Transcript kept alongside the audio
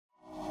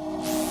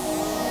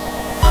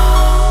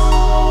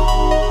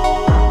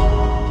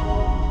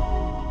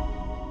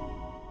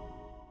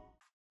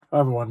Hi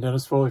everyone,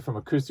 Dennis Foley from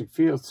Acoustic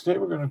Fields. Today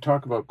we're going to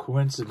talk about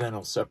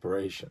coincidental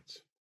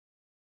separations.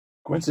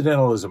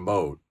 Coincidental is a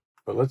mode,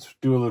 but let's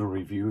do a little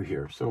review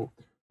here. So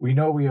we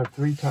know we have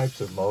three types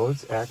of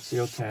modes: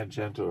 axial,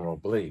 tangential, and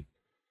oblique.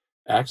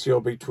 Axial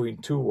between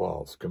two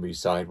walls can be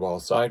sidewall,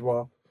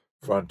 sidewall,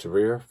 front to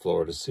rear,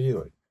 floor to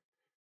ceiling.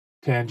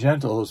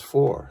 Tangential is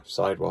four: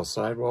 sidewall,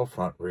 sidewall,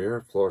 front,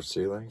 rear, floor,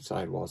 ceiling,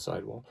 sidewall,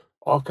 sidewall,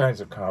 all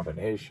kinds of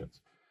combinations.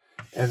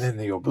 And then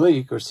the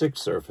oblique are six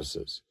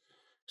surfaces.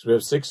 So we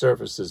have six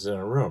surfaces in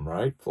a room,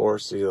 right? Floor,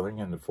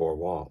 ceiling, and the four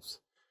walls.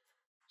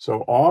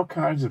 So all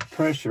kinds of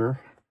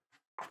pressure,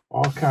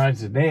 all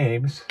kinds of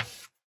names,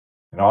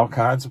 and all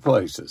kinds of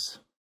places.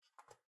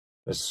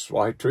 This is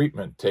why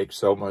treatment takes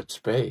so much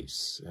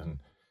space and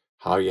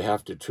how you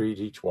have to treat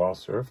each wall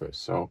surface.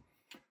 So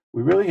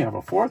we really have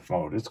a fourth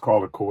mode. It's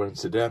called a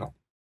coincidental.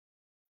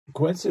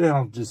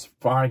 Coincidental is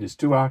defined as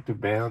two octave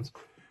bands,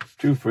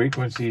 two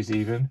frequencies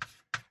even,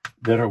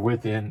 that are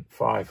within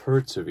 5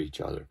 hertz of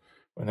each other.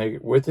 When they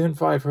get within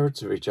 5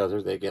 hertz of each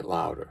other, they get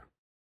louder.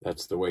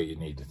 That's the way you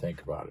need to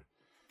think about it.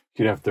 You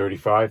could have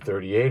 35,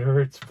 38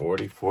 hertz,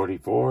 40,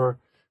 44,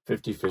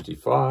 50,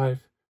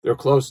 55. They're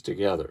close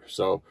together.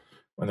 So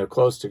when they're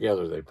close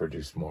together, they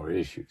produce more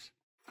issues.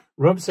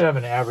 Rooms have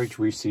an average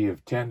we see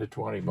of 10 to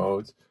 20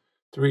 modes,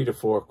 3 to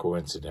 4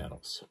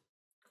 coincidentals.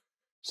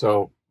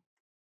 So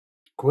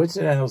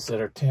coincidentals that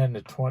are 10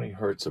 to 20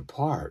 hertz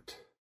apart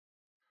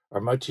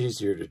are much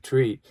easier to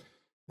treat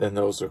than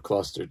those are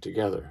clustered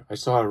together. I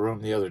saw a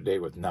room the other day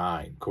with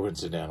 9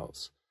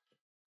 coincidentals.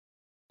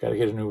 Got to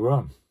get a new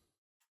room.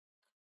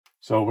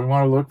 So we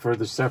want to look for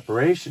the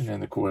separation in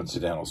the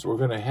coincidentals. We're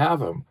going to have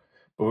them,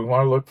 but we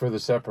want to look for the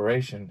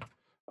separation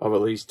of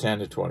at least 10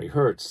 to 20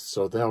 hertz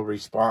so they'll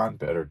respond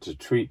better to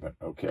treatment,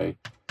 okay?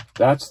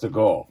 That's the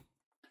goal.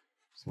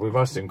 So we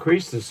must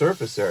increase the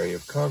surface area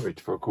of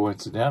coverage for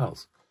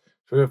coincidentals.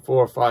 If we have 4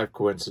 or 5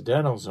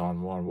 coincidentals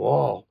on one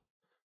wall,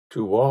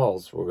 2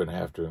 walls, we're going to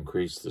have to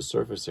increase the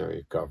surface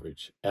area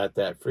coverage at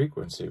that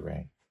frequency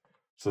range.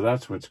 So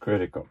that's what's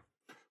critical.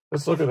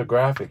 Let's look at the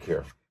graphic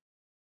here.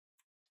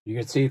 You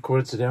can see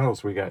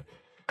coincidentals. We got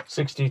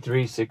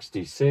 63,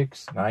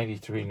 66,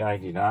 93,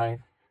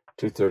 99,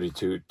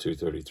 232,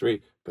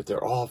 233, but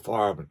they're all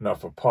far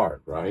enough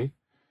apart, right?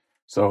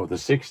 So the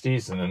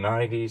 60s and the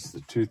 90s, the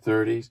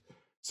 230s.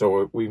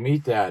 So we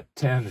meet that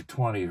 10 to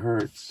 20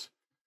 hertz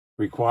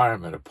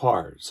requirement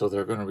apart, so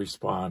they're going to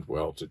respond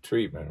well to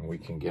treatment and we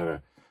can get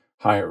a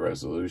higher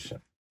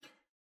resolution.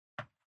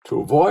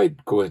 To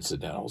avoid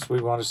coincidentals, we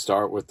want to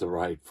start with the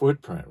right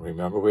footprint.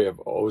 Remember, we have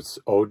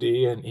OD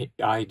and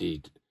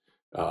ID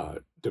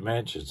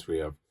dimensions. We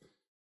have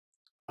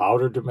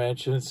outer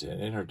dimensions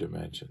and inner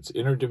dimensions.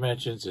 Inner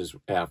dimensions is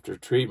after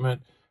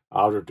treatment.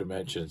 Outer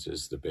dimensions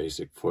is the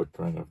basic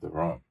footprint of the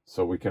room.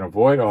 So we can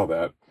avoid all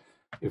that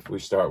if we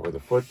start with a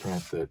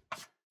footprint that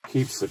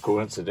keeps the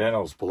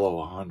coincidentals below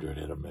 100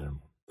 at a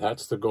minimum.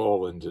 That's the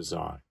goal in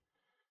design.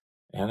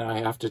 And I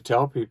have to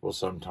tell people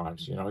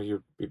sometimes, you know,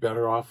 you'd be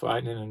better off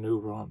finding a new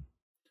room.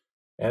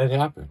 And it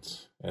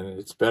happens. And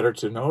it's better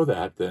to know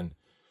that than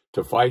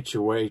to fight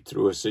your way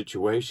through a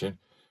situation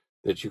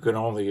that you can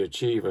only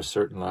achieve a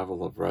certain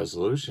level of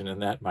resolution,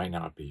 and that might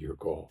not be your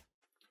goal.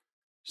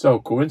 So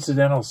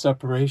coincidental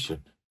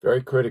separation,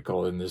 very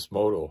critical in this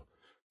modal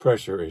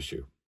pressure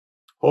issue.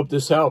 Hope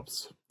this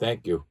helps.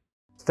 Thank you.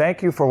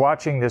 Thank you for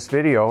watching this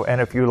video, and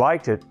if you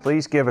liked it,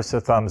 please give us a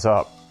thumbs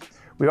up.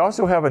 We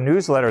also have a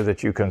newsletter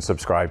that you can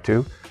subscribe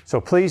to, so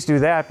please do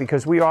that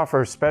because we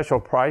offer special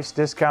price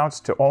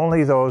discounts to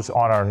only those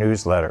on our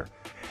newsletter.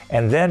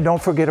 And then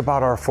don't forget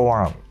about our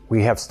forum.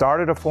 We have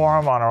started a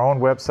forum on our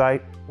own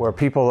website where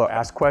people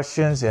ask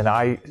questions, and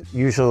I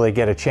usually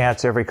get a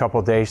chance every couple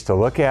of days to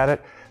look at it.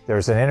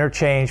 There's an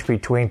interchange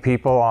between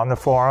people on the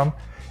forum,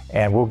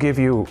 and we'll give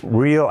you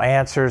real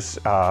answers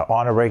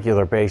on a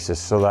regular basis,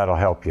 so that'll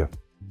help you.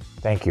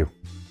 Thank you.